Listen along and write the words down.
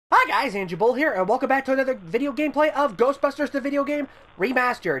guys, Xandrew here, and welcome back to another video gameplay of Ghostbusters, the video game,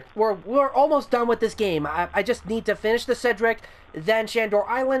 remastered. We're almost done with this game. I just need to finish the Sedgewick, then Shandor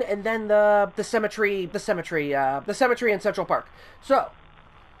Island, and then the cemetery in Central Park. So,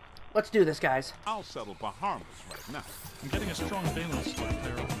 let's do this, guys. I'll settle for harmless right now. I'm getting a strong valence split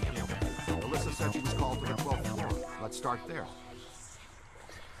there on the hill. Alyssa said she was called to the 12th floor. Let's start there.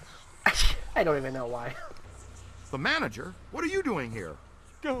 I don't even know why. The manager? What are you doing here?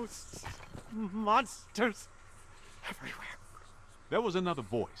 Ghosts, monsters, everywhere. There was another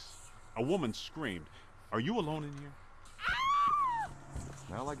voice. A woman screamed. Are you alone in here?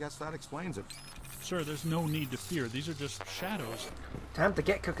 Well, I guess that explains it. Sir, there's no need to fear. These are just shadows. Time to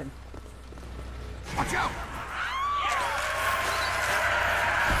get cooking. Watch out!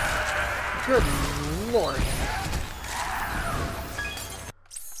 Good lord.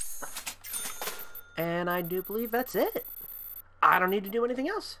 And I do believe that's it. I don't need to do anything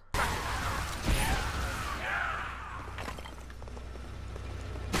else.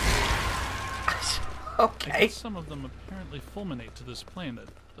 Okay. Some of them apparently fulminate to this plane. That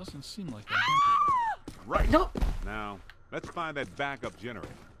doesn't seem like they're happy about Right. Nope. Now, let's find that backup generator.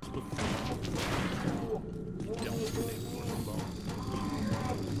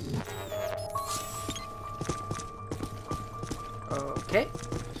 Okay.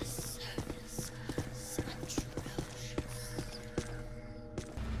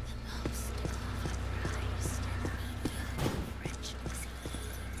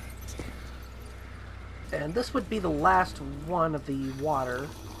 And this would be the last one of the water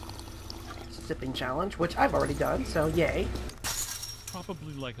sipping challenge, which I've already done, so yay.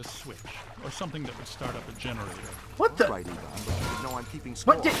 Probably like a switch, or something that would start up a generator. What the? Right, Egon, but you should know I'm keeping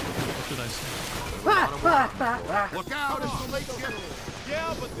score. What did? What did I say? Look out, it's the late shift.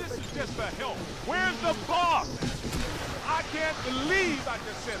 Yeah, but this is just for help. Where's the boss? I can't believe I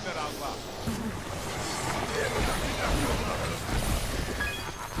just said that out loud.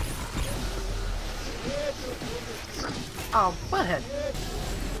 Oh, butthead.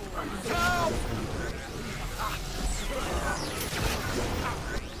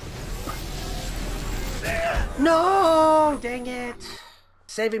 No! Dang it.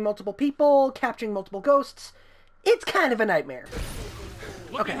 Saving multiple people, capturing multiple ghosts. It's kind of a nightmare.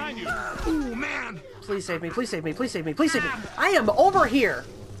 Look Okay. behind you. Oh, man! Please save me, please save me, please save me, please save me. I am over here.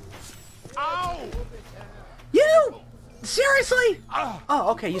 Ow! You? Seriously?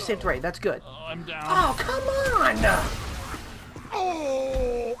 Oh, okay, you saved Ray. That's good. Oh, I'm down. Oh, come on!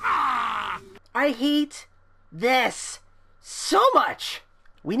 Oh! Ah! I hate this so much.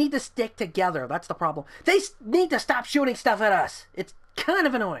 We need to stick together. That's the problem. They need to stop shooting stuff at us. It's kind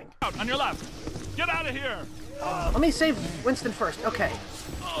of annoying. Out on your left. Get out of here. Let me save Winston first. Okay.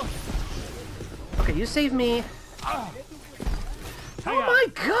 Okay, you save me. Oh my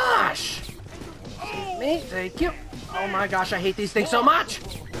gosh! Save me. Thank you. Oh my gosh, I hate these things so much.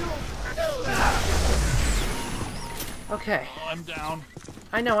 Okay. Oh, I'm down.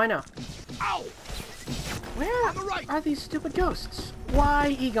 I know. Ow! Where the right. are these stupid ghosts?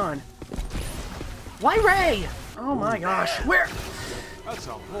 Why Egon? Why Ray? Oh my gosh. Where? That's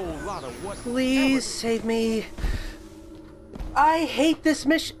a whole lot of what. Please save me. I hate this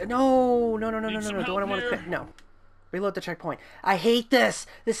mission. No. Need some Don't I help want to here? quit? No. Reload the checkpoint. I hate this.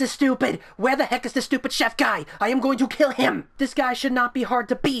 This is stupid. Where the heck is the stupid chef guy? I am going to kill him. This guy should not be hard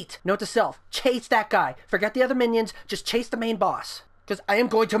to beat. Note to self. Chase that guy. Forget the other minions. Just chase the main boss. Because I am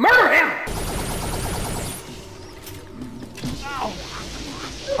going to murder him. Ow.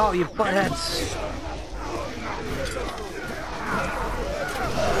 Oh, you buttheads.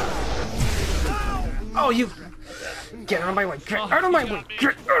 Oh, you... Get out of my way. Get out of my way.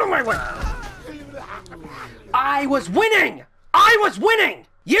 Get out of my way. I was winning! I was winning!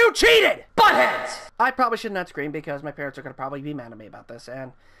 You cheated! Buttheads! I probably should not scream because my parents are going to probably be mad at me about this,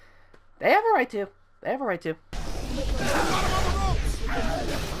 and they have a right to. They have a right to.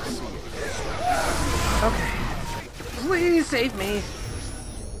 Okay. Please save me.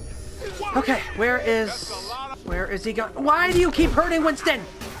 Okay, where is he going? Why do you keep hurting Winston?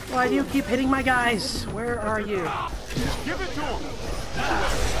 Why do you keep hitting my guys? Where are you? Give it to him.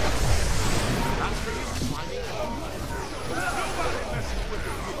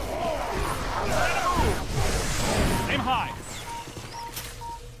 Aim high.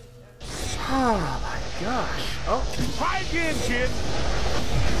 Oh my gosh. Oh. Try again, kid.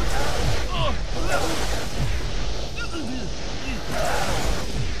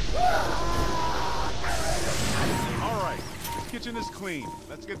 All right. The kitchen is clean.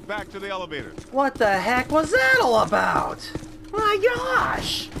 Let's get back to the elevator. What the heck was that all about? My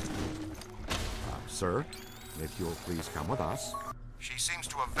gosh. Sir, if you'll please come with us. She seems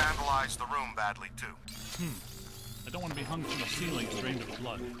to have vandalized the room badly, too. I don't want to be hung from the ceiling drained of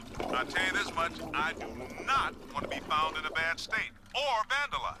blood. I'll tell you this much, I do not want to be found in a bad state or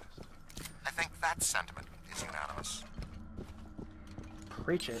vandalized. I think that sentiment is unanimous.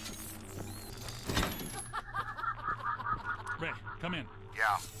 Preach it. Ray, come in.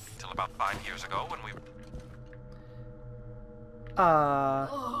 Yeah, till about 5 years ago when we...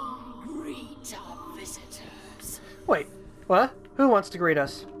 Oh, greet our visitors. Wait, what? Who wants to greet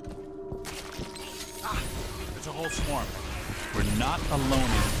us? It's a whole swarm. We're not alone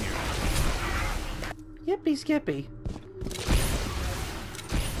in here. Yippee skippy.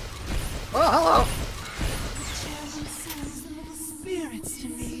 Oh, hello! Children sends the little spirits to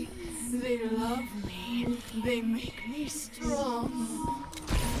me. They love me. They make me strong.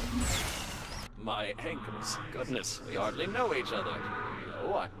 My ankles. Goodness, we hardly know each other.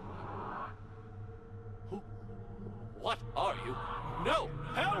 What? Who? What are you? No!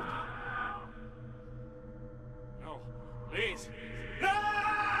 Help! No, please.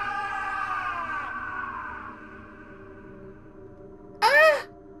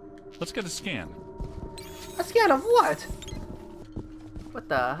 Let's get a scan. A scan of what? What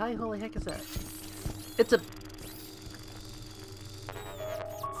the high holy heck is that? It's a...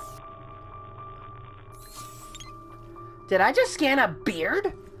 Did I just scan a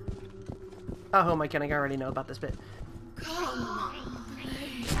beard? Oh, who am I kidding? I already know about this bit.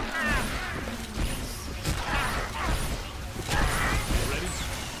 Ready?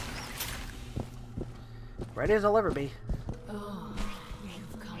 Ready as I'll ever be. Oh,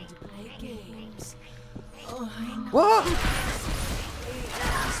 you've come to play games. Oh, I know. Whoa!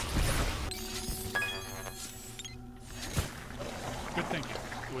 Good thinking.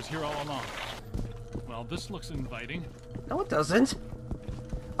 It was here all along. Well, this looks inviting. No, it doesn't.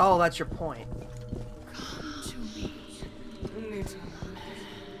 Oh, that's your point. Come to me, little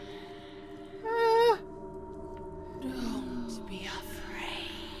Eh, don't be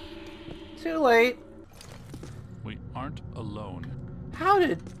afraid. too late. We aren't alone. How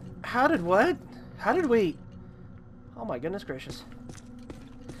did what? How did we... Oh my goodness gracious.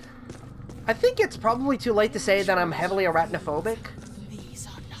 I think it's probably too late to say that I'm heavily arachnophobic. These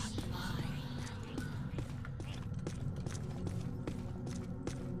are not mine.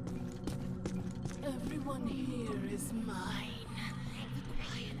 Everyone here is mine. The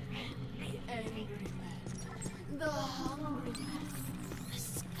quiet men, the angry men, the hungry men, the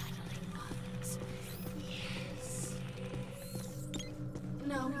scuttling ones. Yes.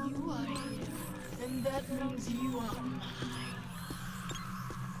 Now you are here, and that means you are mine.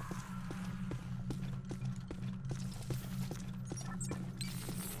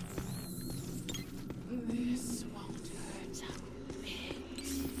 This won't hurt a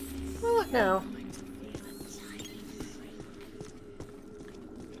bit. Well, look now. I'm going to feel a tiny breeze.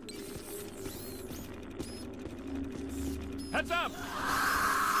 Heads up!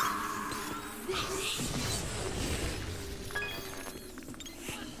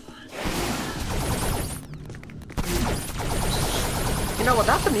 You know,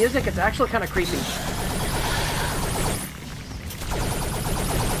 without the music, it's actually kind of creepy.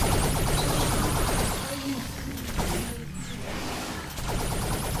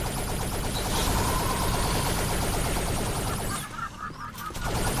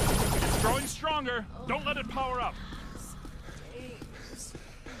 It's growing stronger. Don't let it power up.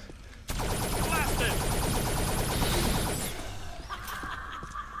 Blast it!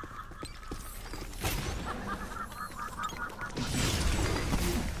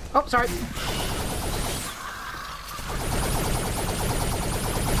 Oh, sorry.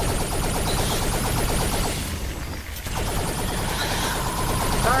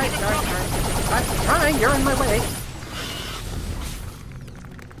 Sorry. I'm trying, you're in my way.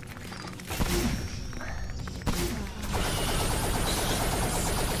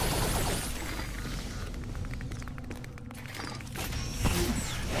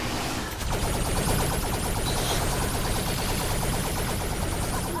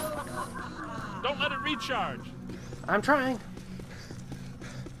 Don't let it recharge. I'm trying.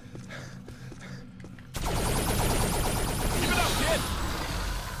 Keep it up, kid.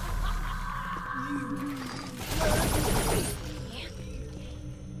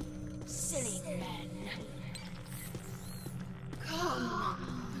 Silly men. Come,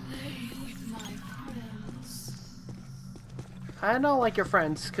 play with my friends. I don't like your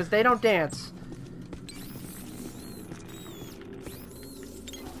friends, because they don't dance.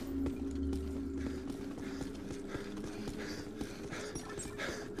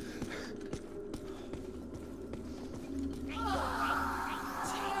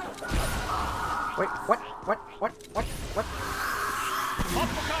 Wait, what?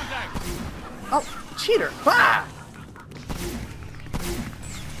 contact! Oh, cheater! Ah!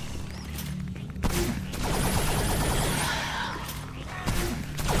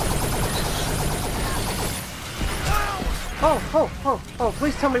 Oh,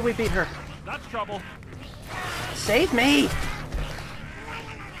 please tell me we beat her. That's trouble. Save me!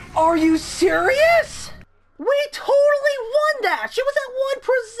 Are you serious? We totally won that! She was at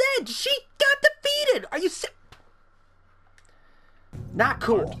 1%! She got defeated! Are you Not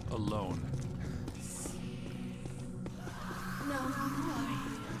cool. Alone.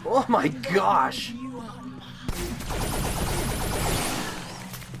 Oh my gosh!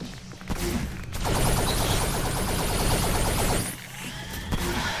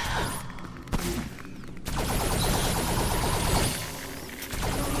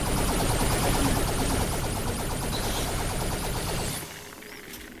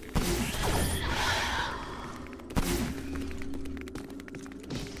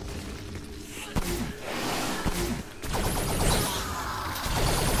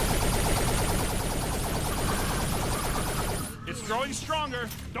 It's growing stronger.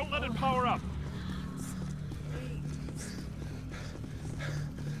 Don't let it power up.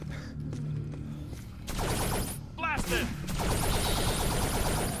 Blast it!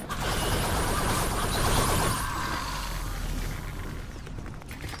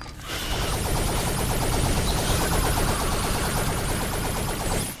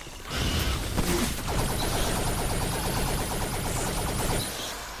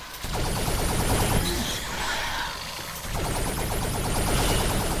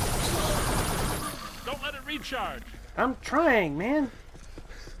 Recharge. I'm trying, man.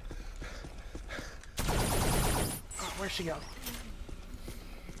 Oh, where'd she go?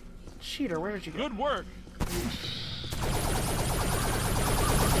 Cheater, where did you go? Good work.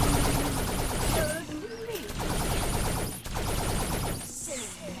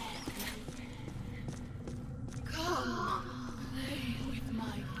 Come, play with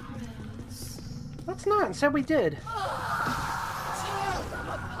my friends. Let's not. Instead, we did. Tear them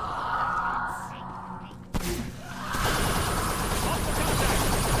apart.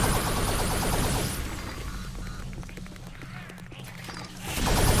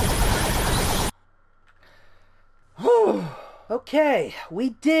 Okay, we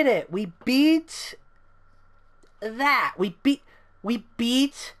did it. We beat that. We beat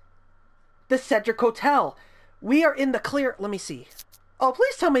the Sedgewick Hotel. We are in the clear. Let me see. Oh,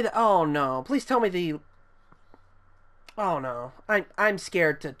 please tell me that. Oh no, please tell me the. Oh no, I'm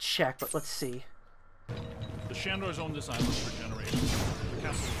scared to check, but let's see. The Shandors owned this island for generations. The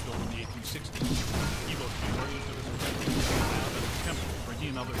castle was built in the 1860s. Evo Shandor used it as a lab and a temple for he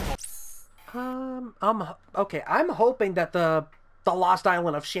and other. Okay, I'm hoping that the Lost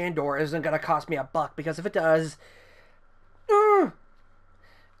Island of Shandor isn't gonna cost me $1, because if it does,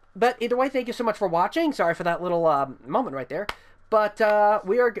 But either way, thank you so much for watching. Sorry for that little moment right there. But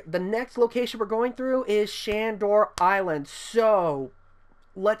the next location we're going through is Shandor Island. So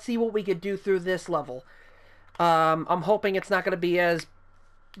let's see what we could do through this level. I'm hoping it's not going to be as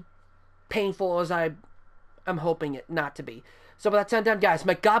painful as I'm hoping it not to be. So with that said, done, guys,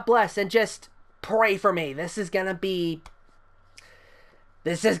 may God bless, and just pray for me. This is gonna be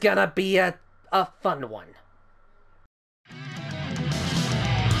a fun one.